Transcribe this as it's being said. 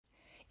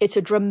It's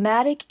a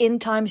dramatic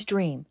end times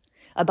dream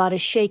about a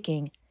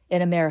shaking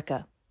in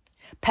America.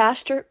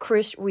 Pastor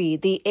Chris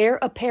Reed, the heir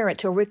apparent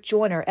to Rick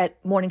Joyner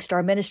at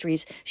Morningstar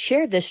Ministries,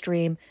 shared this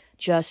dream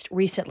just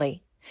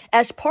recently.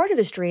 As part of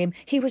his dream,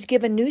 he was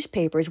given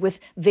newspapers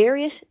with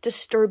various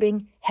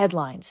disturbing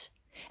headlines.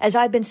 As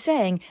I've been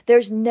saying,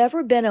 there's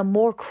never been a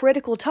more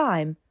critical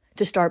time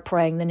to start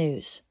praying the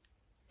news.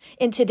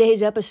 In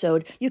today's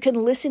episode, you can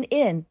listen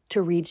in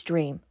to Reed's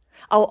dream.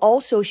 I'll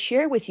also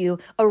share with you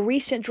a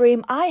recent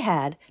dream I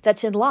had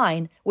that's in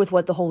line with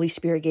what the Holy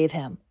Spirit gave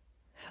him.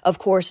 Of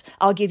course,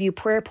 I'll give you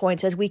prayer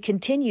points as we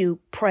continue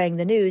praying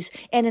the news,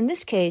 and in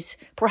this case,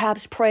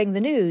 perhaps praying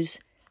the news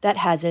that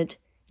hasn't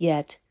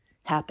yet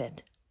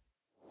happened.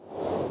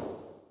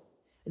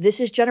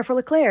 This is Jennifer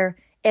LeClaire,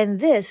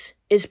 and this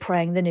is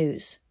Praying the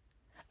News.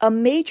 A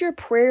major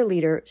prayer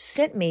leader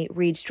sent me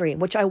Reed's dream,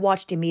 which I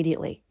watched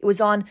immediately. It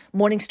was on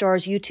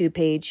Morningstar's YouTube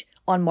page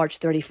on March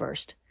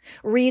 31st.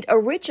 Reed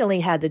originally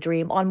had the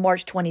dream on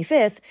March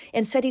 25th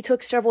and said he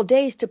took several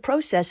days to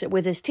process it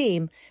with his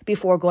team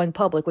before going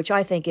public, which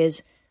I think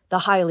is the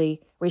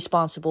highly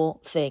responsible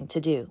thing to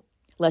do.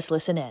 Let's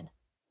listen in.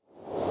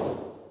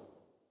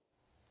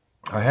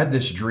 I had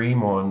this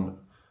dream on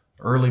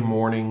early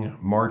morning,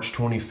 March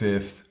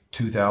 25th,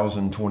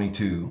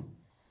 2022.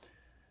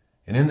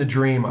 And in the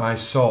dream, I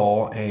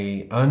saw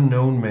an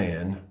unknown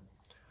man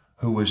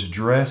who was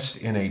dressed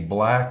in a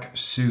black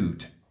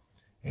suit,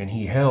 and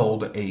he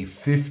held a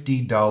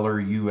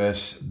 $50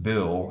 US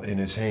bill in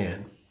his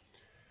hand.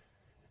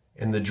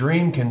 And the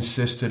dream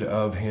consisted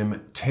of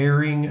him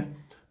tearing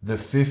the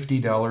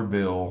 $50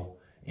 bill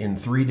in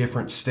 3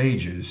 different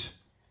stages.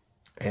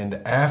 And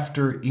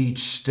after each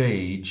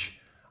stage,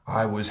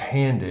 I was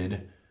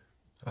handed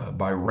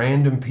by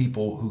random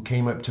people who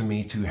came up to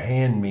me to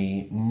hand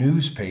me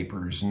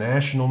newspapers,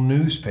 national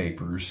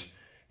newspapers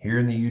here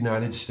in the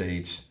United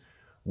States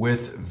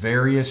with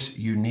various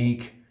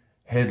unique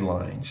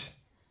headlines.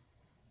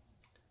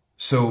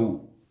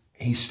 So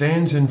he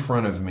stands in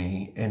front of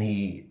me and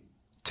he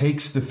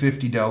takes the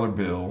 $50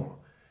 bill,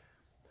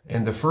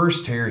 and the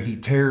first tear, he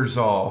tears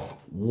off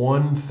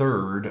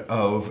 1/3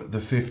 of the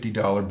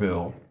 $50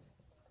 bill.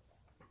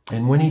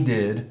 And when he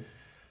did,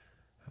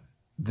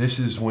 this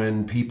is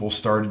when people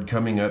started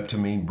coming up to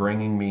me,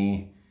 bringing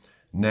me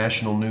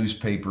national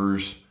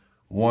newspapers,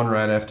 one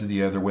right after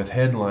the other, with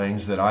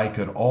headlines that I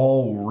could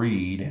all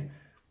read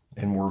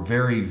and were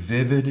very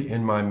vivid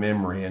in my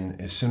memory. And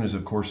as soon as,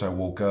 of course, I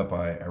woke up,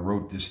 I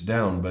wrote this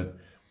down. But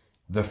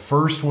the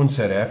first one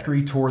said, after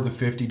he tore the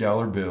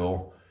 $50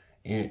 bill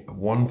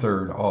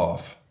 1/3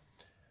 off,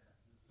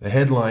 the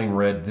headline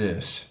read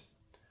this: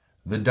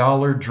 "The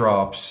dollar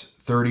drops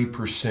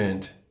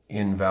 30%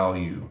 in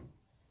value."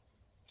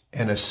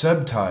 And a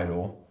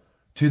subtitle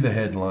to the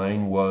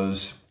headline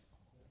was,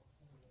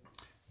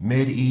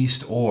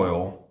 "Mideast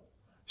Oil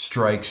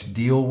Strikes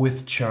Deal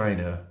with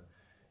China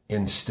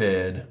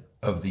instead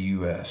of the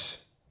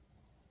U.S."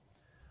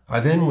 I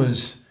then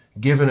was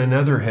given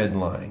another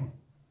headline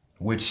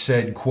which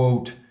said,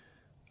 quote,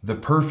 "The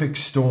Perfect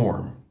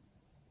Storm,"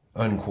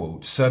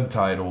 unquote,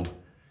 subtitled,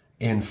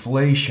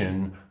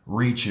 "Inflation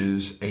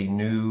Reaches a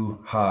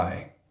New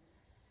High."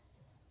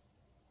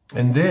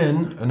 And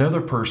then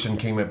another person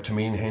came up to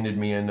me and handed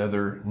me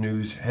another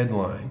news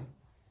headline,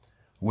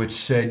 which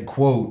said,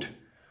 quote,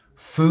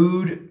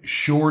 "Food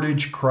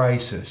Shortage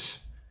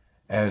Crisis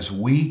as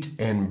Wheat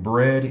and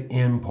Bread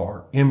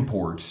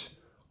Imports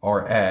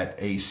Are at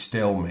a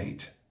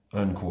Stalemate,"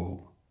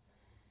 unquote.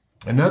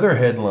 Another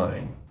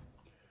headline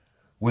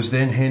was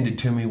then handed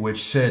to me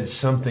which said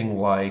something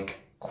like,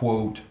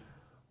 quote,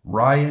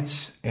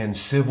 "Riots and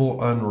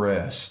Civil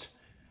Unrest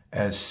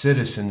as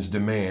Citizens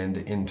Demand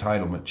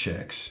Entitlement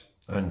Checks,"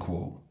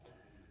 unquote.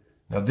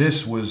 Now,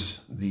 this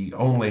was the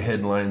only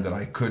headline that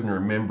I couldn't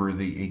remember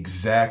the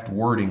exact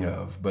wording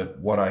of, but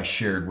what I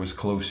shared was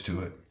close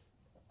to it.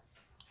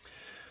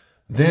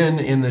 Then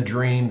in the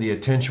dream, the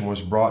attention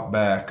was brought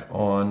back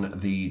on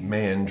the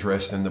man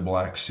dressed in the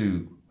black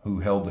suit who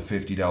held the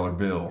 $50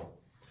 bill.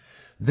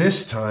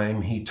 This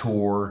time he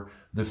tore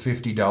the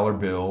 $50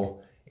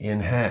 bill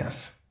in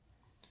half.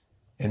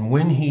 And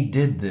when he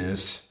did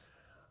this,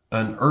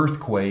 an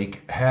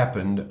earthquake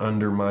happened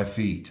under my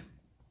feet.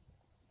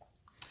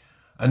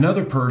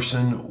 Another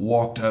person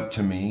walked up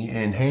to me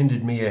and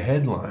handed me a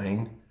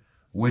headline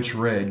which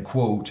read,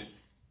 quote,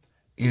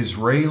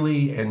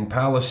 "Israeli and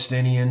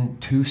Palestinian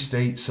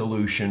two-state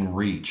solution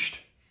reached,"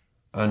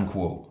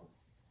 unquote.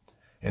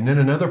 And then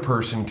another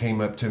person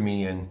came up to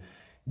me and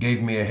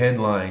gave me a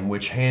headline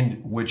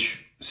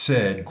which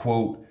said,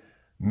 quote,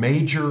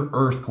 "Major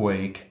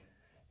earthquake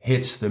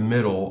hits the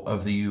middle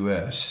of the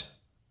U.S.,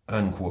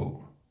 unquote.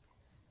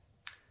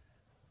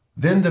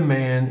 Then the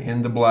man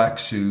in the black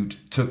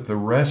suit took the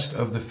rest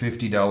of the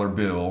 $50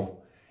 bill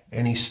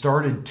and he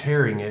started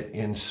tearing it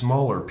in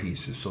smaller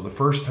pieces. So the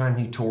first time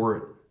he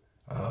tore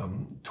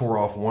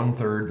off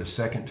 1/3. The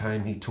second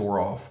time he tore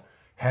off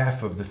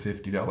half of the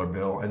 $50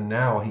 bill. And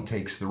now he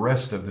takes the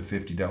rest of the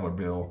 $50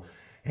 bill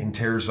and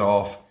tears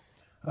off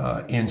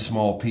in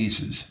small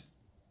pieces,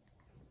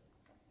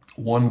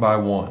 one by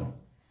one.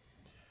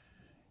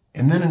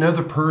 And then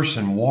another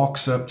person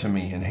walks up to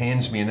me and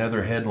hands me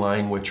another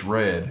headline which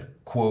read,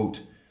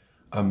 quote,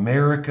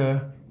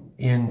 America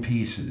in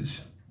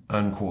pieces,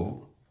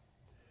 unquote.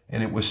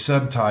 And it was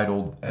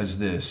subtitled as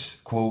this,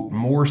 quote,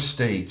 more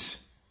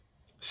states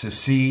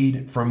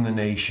secede from the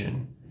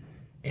nation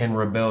in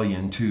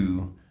rebellion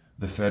to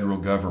the federal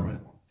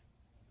government,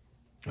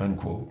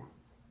 unquote.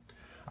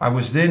 I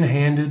was then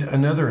handed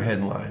another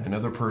headline.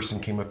 Another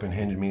person came up and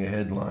handed me a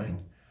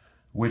headline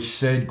which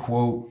said,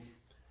 quote,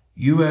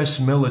 U.S.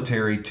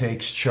 military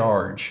takes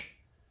charge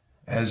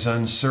as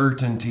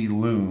uncertainty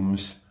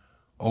looms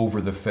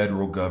over the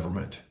federal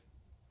government,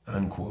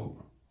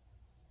 unquote.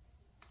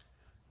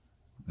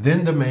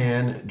 Then the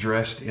man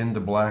dressed in the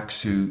black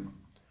suit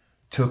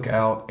took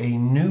out a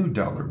new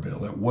dollar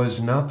bill. It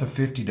was not the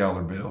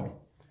 $50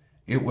 bill.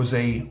 It was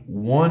a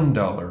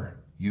 $1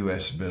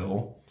 U.S.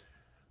 bill.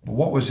 But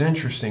what was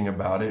interesting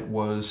about it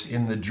was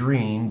in the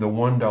dream, the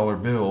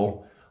 $1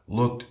 bill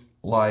looked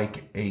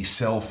like a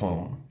cell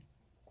phone.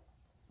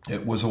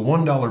 It was a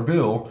 $1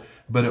 bill,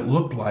 but it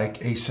looked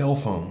like a cell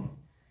phone.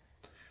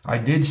 I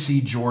did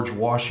see George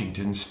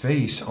Washington's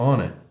face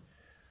on it,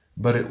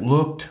 but it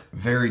looked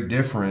very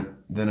different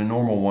than a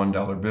normal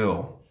 $1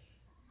 bill.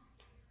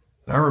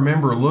 I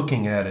remember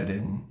looking at it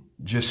and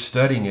just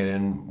studying it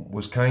and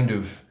was kind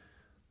of,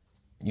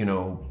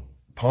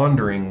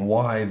 pondering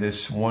why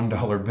this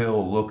 $1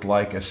 bill looked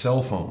like a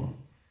cell phone.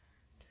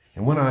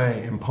 And when I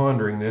am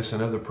pondering this,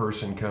 another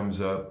person comes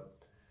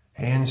up,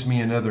 hands me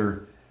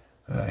another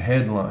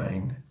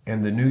headline,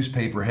 and the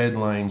newspaper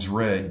headlines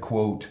read,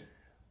 quote,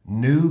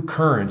 new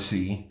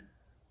currency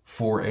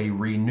for a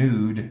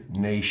renewed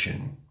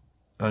nation,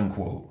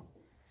 unquote.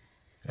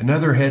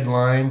 Another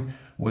headline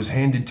was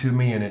handed to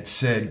me and it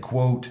said,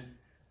 quote,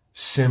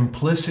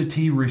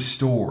 simplicity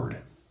restored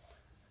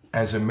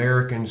as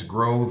Americans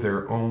grow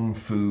their own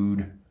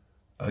food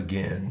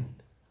again,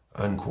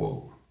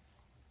 unquote.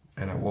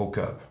 And I woke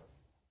up.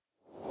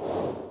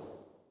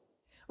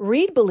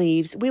 Reed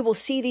believes we will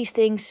see these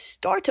things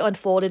start to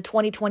unfold in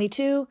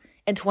 2022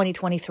 and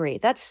 2023.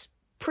 That's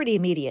pretty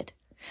immediate.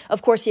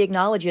 Of course, he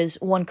acknowledges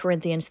 1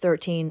 Corinthians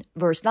 13,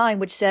 verse 9,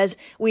 which says,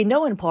 we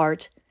know in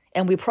part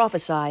and we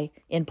prophesy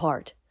in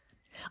part.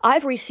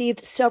 I've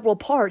received several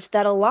parts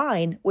that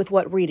align with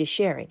what Reed is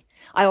sharing.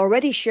 I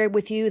already shared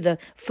with you the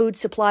food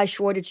supply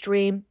shortage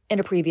dream in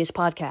a previous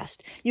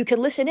podcast. You can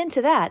listen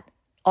into that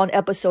on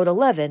episode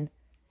 11.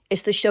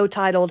 It's the show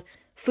titled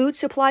Food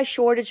Supply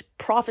Shortage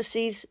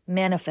Prophecies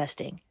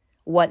Manifesting.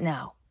 What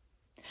now?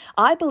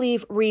 I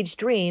believe Reed's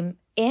dream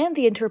and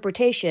the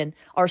interpretation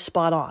are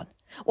spot on.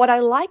 What I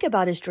like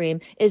about his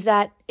dream is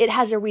that it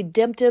has a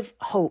redemptive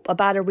hope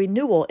about a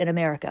renewal in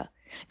America.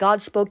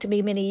 God spoke to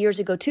me many years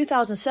ago,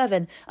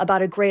 2007,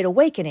 about a great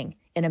awakening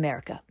in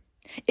America.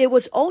 It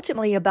was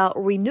ultimately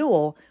about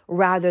renewal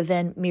rather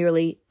than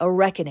merely a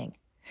reckoning.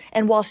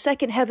 And while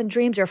second heaven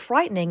dreams are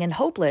frightening and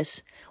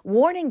hopeless,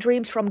 warning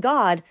dreams from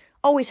God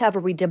always have a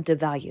redemptive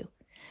value.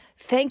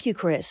 Thank you,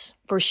 Chris,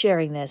 for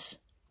sharing this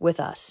with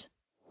us.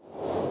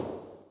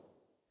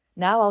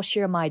 Now I'll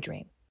share my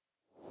dream.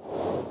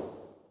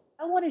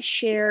 I want to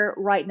share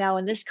right now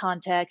in this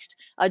context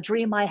a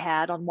dream I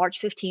had on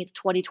March 15th,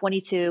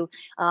 2022,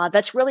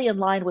 that's really in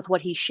line with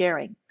what he's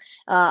sharing.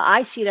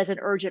 I see it as an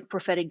urgent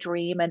prophetic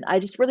dream, and I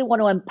just really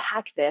want to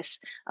unpack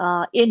this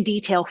in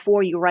detail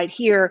for you right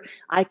here.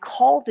 I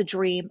call the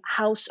dream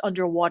House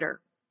Underwater.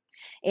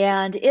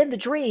 And in the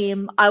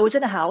dream, I was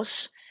in a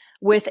house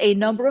with a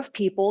number of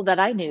people that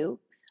I knew.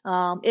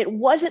 It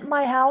wasn't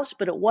my house,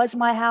 but it was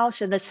my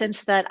house in the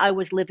sense that I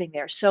was living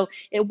there. So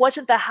it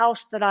wasn't the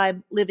house that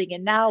I'm living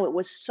in now. It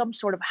was some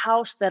sort of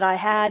house that I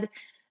had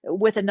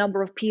with a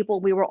number of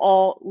people. We were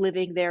all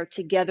living there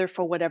together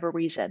for whatever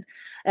reason.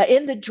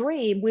 In the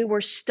dream, we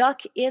were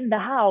stuck in the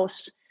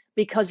house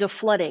because of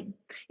flooding.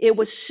 It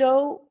was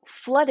so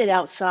flooded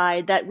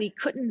outside that we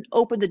couldn't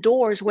open the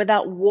doors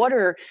without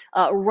water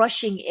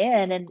rushing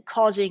in and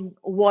causing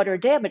water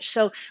damage.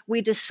 So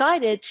we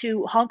decided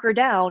to hunker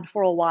down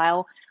for a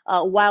while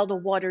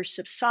the water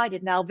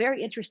subsided. Now,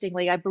 very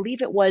interestingly, I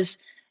believe it was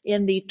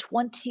in the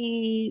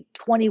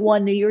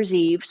 2021 New Year's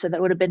Eve, so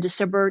that would have been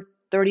December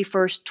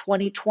 31st,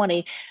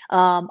 2020,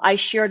 I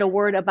shared a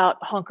word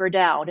about hunker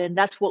down, and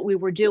that's what we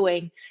were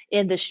doing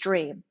in this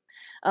dream.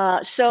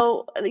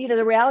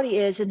 The reality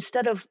is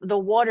instead of the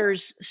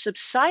waters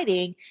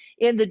subsiding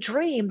in the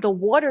dream, the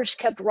waters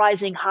kept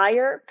rising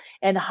higher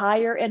and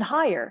higher and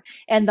higher.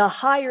 And the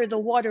higher the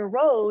water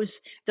rose,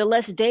 the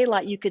less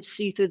daylight you could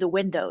see through the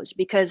windows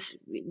because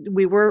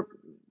we were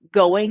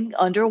going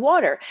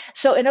underwater.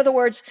 So in other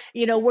words,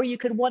 where you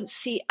could once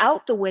see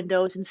out the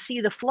windows and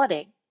see the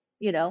flooding.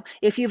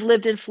 If you've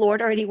lived in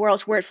Florida or anywhere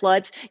else where it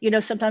floods,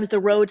 sometimes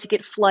the roads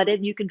get flooded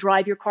and you can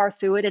drive your car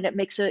through it and it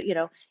makes it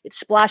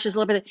splashes a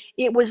little bit.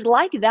 It was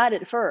like that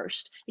at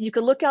first. You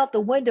could look out the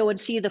window and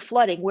see the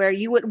flooding where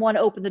you wouldn't want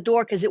to open the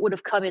door because it would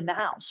have come in the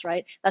house,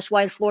 right? That's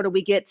why in Florida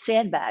we get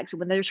sandbags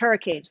when there's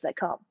hurricanes that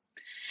come.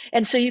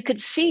 And so you could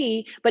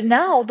see, but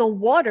now the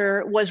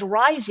water was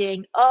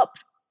rising up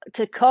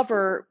to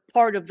cover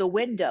part of the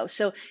window.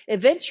 So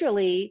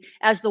eventually,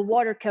 as the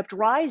water kept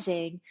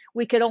rising,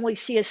 we could only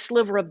see a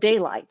sliver of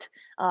daylight.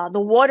 The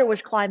water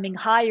was climbing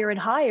higher and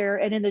higher,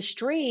 and in the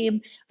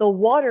stream, the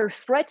water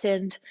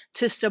threatened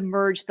to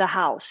submerge the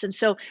house. And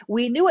so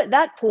we knew at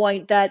that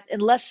point that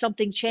unless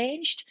something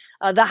changed,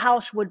 the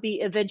house would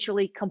be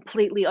eventually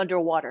completely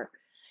underwater.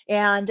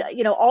 And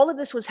all of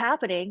this was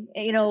happening,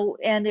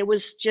 and it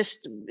was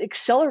just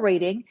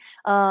accelerating.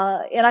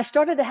 And I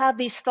started to have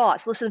these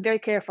thoughts. Listen very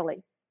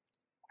carefully.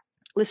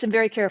 Listen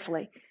very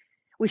carefully.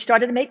 We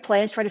started to make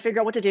plans, trying to figure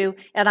out what to do,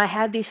 and I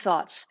had these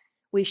thoughts.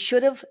 We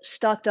should have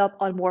stocked up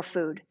on more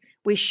food.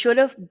 We should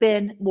have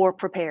been more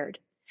prepared.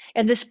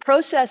 And this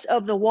process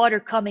of the water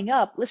coming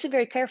up, listen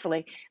very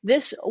carefully,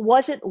 this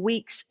wasn't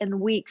weeks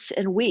and weeks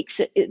and weeks.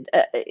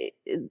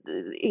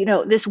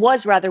 This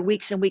was rather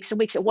weeks and weeks and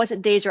weeks. It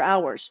wasn't days or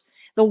hours.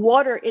 The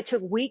water, it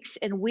took weeks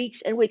and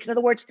weeks and weeks. In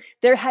other words,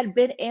 there had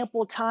been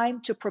ample time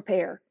to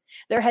prepare.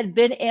 There had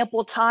been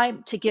ample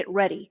time to get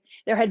ready.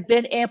 There had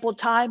been ample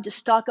time to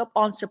stock up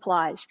on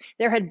supplies.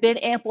 There had been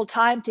ample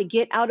time to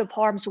get out of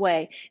harm's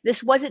way.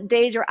 This wasn't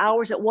days or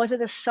hours. It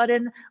wasn't a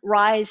sudden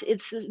rise.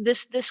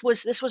 This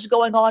was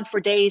going on for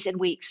days and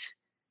weeks.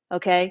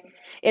 Okay?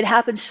 It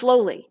happened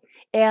slowly.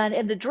 And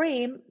in the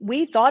dream,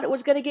 we thought it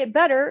was going to get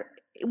better.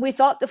 We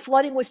thought the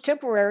flooding was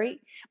temporary,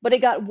 but it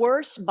got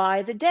worse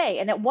by the day.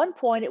 And at one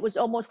point, it was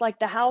almost like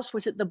the house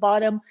was at the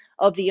bottom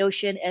of the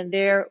ocean and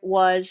there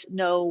was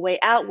no way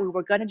out. We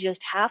were going to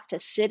just have to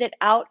sit it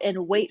out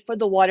and wait for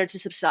the water to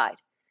subside.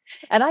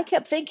 And I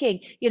kept thinking,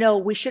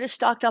 we should have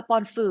stocked up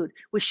on food.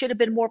 We should have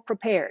been more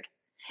prepared.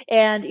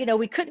 And,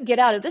 we couldn't get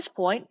out at this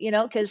point,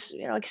 because,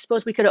 I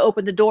suppose we could have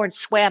opened the door and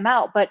swam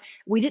out, but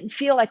we didn't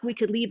feel like we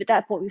could leave at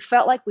that point. We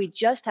felt like we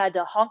just had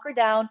to hunker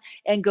down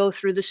and go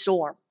through the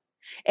storm.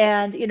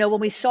 And when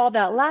we saw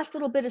that last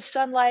little bit of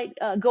sunlight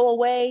go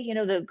away,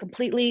 the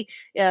completely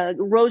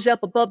rose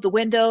up above the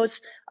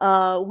windows,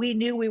 we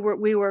knew we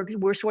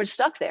were sort of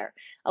stuck there.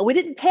 We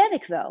didn't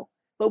panic though,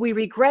 but we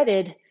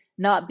regretted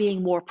not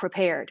being more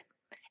prepared,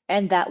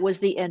 and that was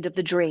the end of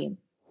the dream.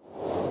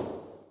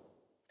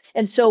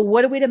 And so,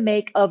 what are we to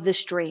make of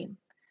this dream?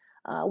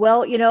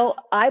 Well,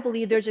 I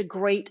believe there's a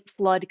great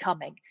flood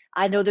coming.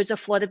 I know there's a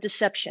flood of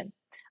deception.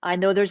 I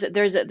know there's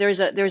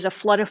a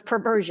flood of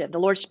perversion.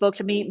 The Lord spoke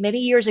to me many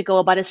years ago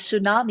about a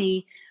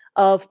tsunami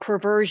of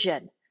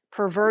perversion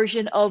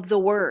of the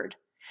word.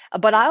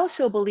 But I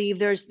also believe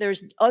there's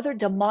other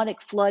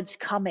demonic floods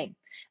coming.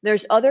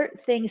 There's other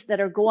things that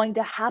are going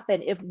to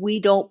happen if we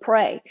don't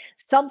pray.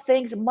 Some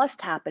things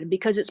must happen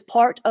because it's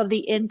part of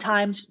the end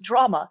times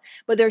drama.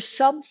 But there's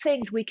some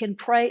things we can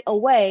pray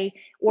away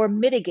or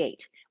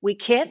mitigate. We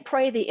can't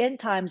pray the end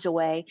times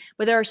away,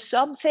 but there are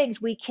some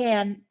things we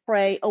can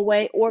pray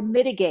away or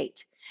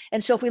mitigate.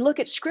 And so if we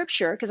look at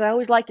scripture, because I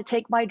always like to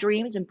take my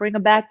dreams and bring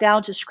them back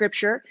down to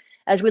scripture,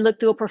 as we look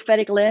through a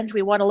prophetic lens,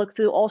 we want to look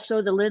through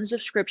also the lens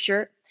of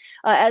scripture.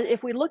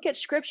 If we look at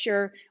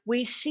scripture,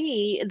 we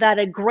see that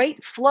a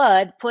great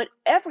flood put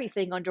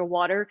everything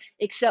underwater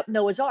except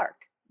Noah's Ark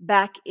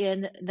back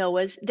in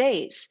Noah's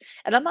days.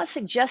 And I'm not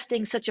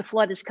suggesting such a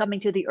flood is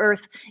coming to the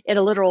earth in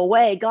a literal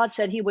way. God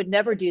said he would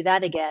never do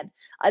that again.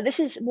 This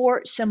is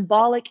more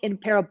symbolic and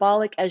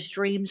parabolic, as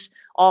dreams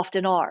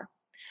often are.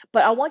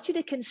 But I want you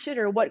to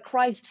consider what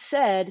Christ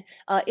said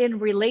in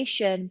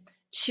relation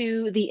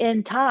to the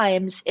end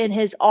times in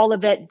his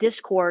Olivet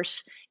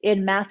discourse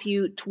in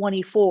Matthew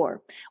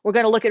 24. We're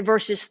going to look at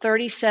verses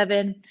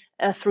 37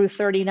 through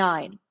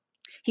 39.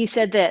 He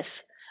said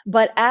this,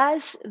 "But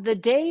as the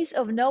days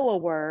of Noah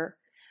were,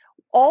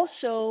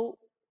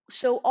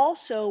 so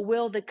also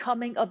will the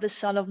coming of the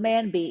Son of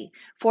Man be.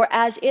 For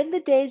as in the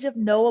days of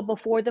Noah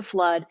before the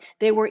flood,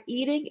 they were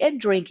eating and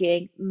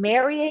drinking,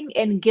 marrying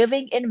and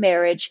giving in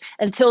marriage,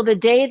 until the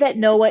day that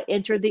Noah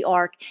entered the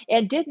ark,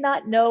 and did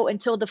not know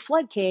until the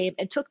flood came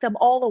and took them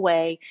all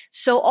away,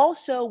 so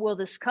also will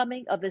the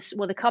coming of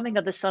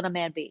the Son of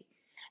Man be."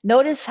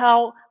 Notice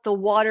how the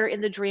water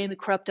in the dream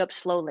crept up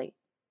slowly.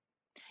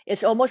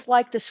 It's almost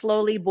like the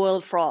slowly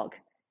boiled frog.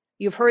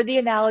 You've heard the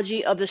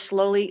analogy of the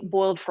slowly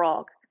boiled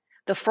frog.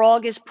 The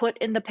frog is put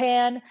in the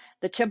pan,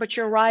 the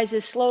temperature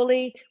rises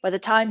slowly. By the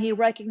time he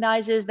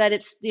recognizes that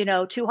it's,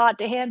 too hot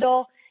to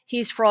handle,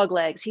 he's frog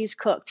legs, he's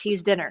cooked,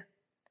 he's dinner.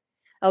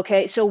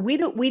 Okay, so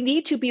we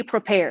need to be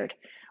prepared.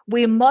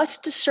 We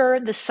must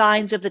discern the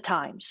signs of the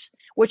times,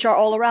 which are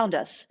all around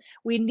us.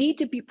 We need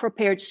to be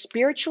prepared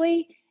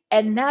spiritually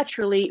and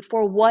naturally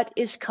for what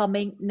is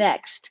coming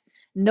next.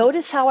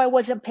 Notice how I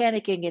wasn't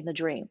panicking in the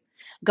dream.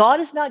 God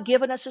has not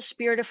given us a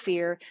spirit of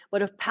fear,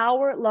 but of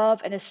power,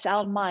 love, and a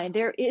sound mind.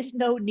 There is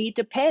no need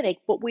to panic,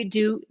 but we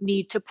do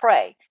need to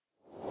pray.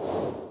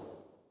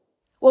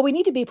 Well, we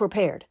need to be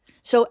prepared.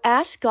 So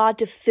ask God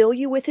to fill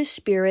you with his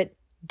spirit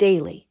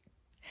daily.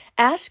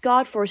 Ask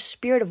God for a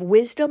spirit of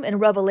wisdom and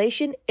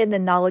revelation in the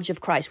knowledge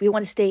of Christ. We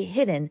want to stay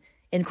hidden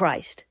in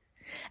Christ.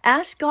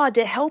 Ask God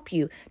to help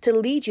you, to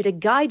lead you, to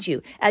guide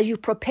you as you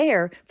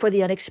prepare for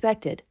the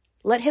unexpected.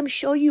 Let him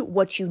show you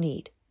what you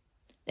need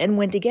and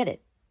when to get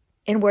it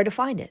and where to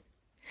find it.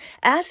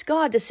 Ask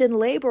God to send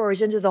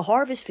laborers into the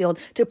harvest field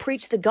to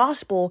preach the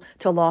gospel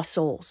to lost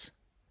souls.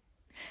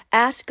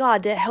 Ask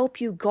God to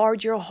help you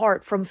guard your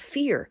heart from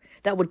fear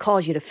that would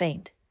cause you to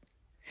faint.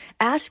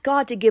 Ask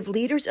God to give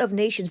leaders of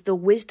nations the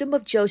wisdom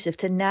of Joseph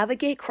to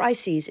navigate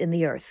crises in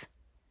the earth.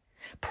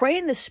 Pray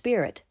in the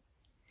Spirit.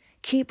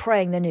 Keep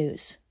praying the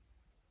news.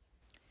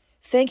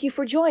 Thank you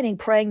for joining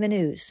Praying the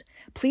News.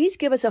 Please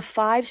give us a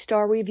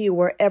 5-star review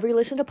wherever you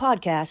listen to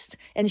podcasts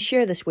and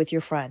share this with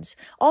your friends.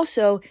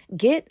 Also,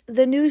 get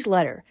the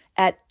newsletter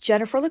at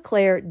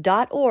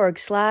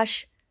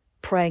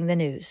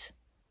jenniferleclaire.org/prayingthenews.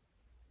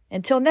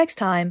 Until next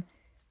time,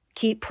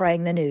 keep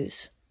praying the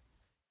news.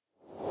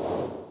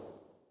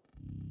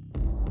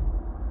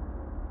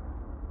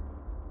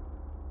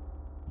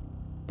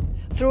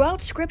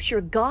 Throughout Scripture,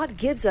 God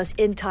gives us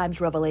end times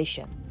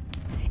revelation.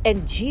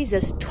 And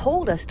Jesus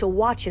told us to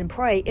watch and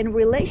pray in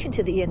relation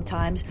to the end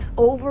times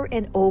over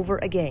and over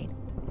again.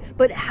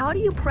 But how do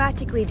you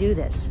practically do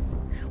this?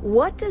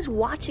 What does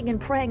watching and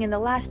praying in the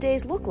last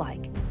days look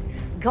like?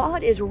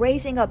 God is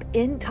raising up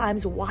end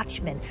times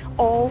watchmen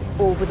all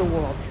over the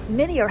world.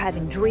 Many are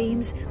having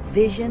dreams,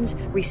 visions,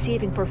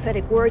 receiving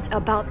prophetic words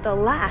about the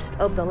last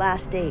of the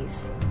last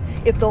days.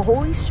 If the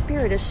Holy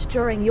Spirit is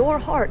stirring your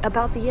heart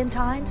about the end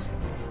times,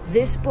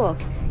 this book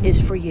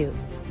is for you.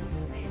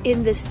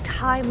 In this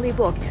timely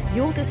book,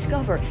 you'll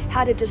discover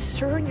how to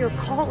discern your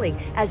calling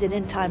as an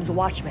end times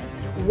watchman,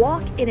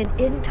 walk in an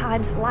end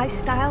times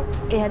lifestyle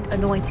and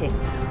anointing,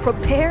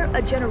 prepare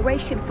a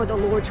generation for the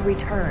Lord's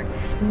return,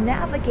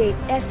 navigate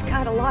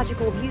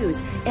eschatological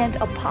views and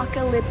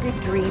apocalyptic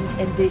dreams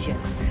and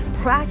visions,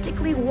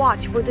 practically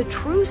watch for the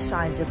true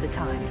signs of the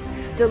times,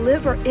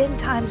 deliver end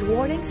times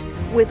warnings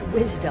with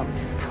wisdom,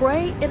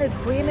 pray in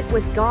agreement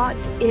with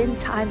God's end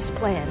times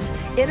plans,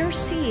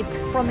 intercede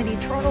from an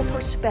eternal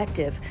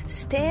perspective,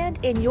 stand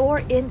in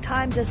your end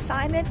times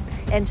assignment,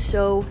 and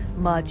so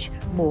much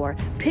more.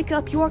 Pick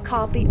up your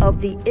copy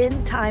of the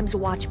End Times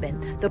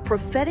Watchman, the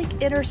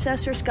prophetic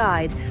intercessor's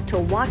guide to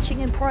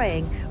watching and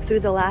praying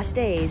through the last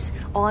days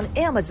on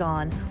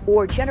Amazon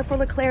or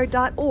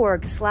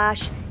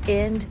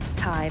jenniferleclaire.org/End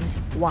Times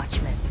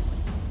Watchman.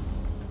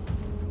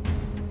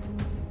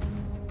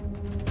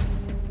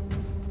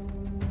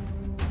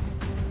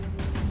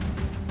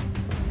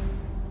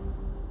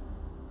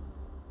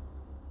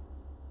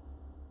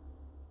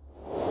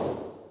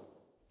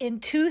 In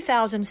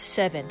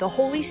 2007, the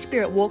Holy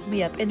Spirit woke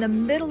me up in the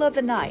middle of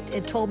the night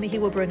and told me He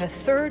would bring a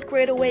third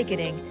great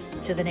awakening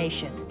to the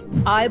nation.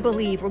 I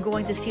believe we're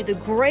going to see the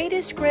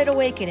greatest great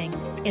awakening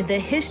in the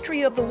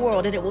history of the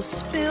world, and it will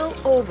spill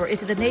over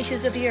into the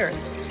nations of the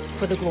earth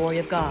for the glory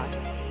of God.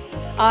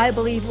 I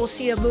believe we'll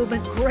see a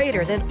movement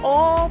greater than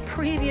all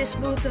previous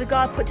moves of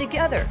God put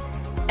together,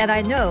 and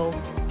I know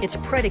it's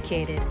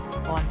predicated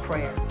on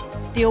prayer.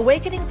 The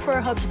Awakening Prayer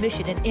Hub's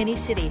mission in any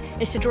city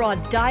is to draw a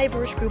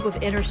diverse group of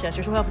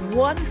intercessors who have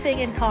one thing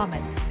in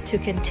common: to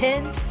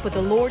contend for the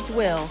Lord's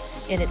will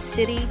in its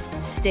city,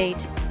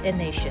 state, and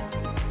nation.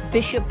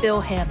 Bishop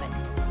Bill Hammond,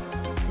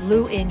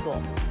 Lou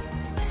Engle,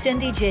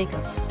 Cindy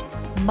Jacobs,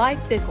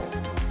 Mike Bickle,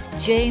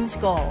 James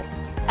Gall,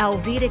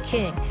 Alveda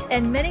King,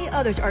 and many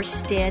others are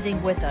standing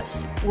with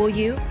us. Will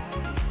you?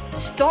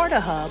 Start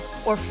a hub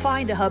or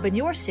find a hub in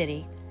your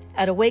city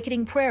at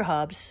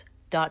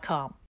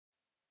awakeningprayerhubs.com.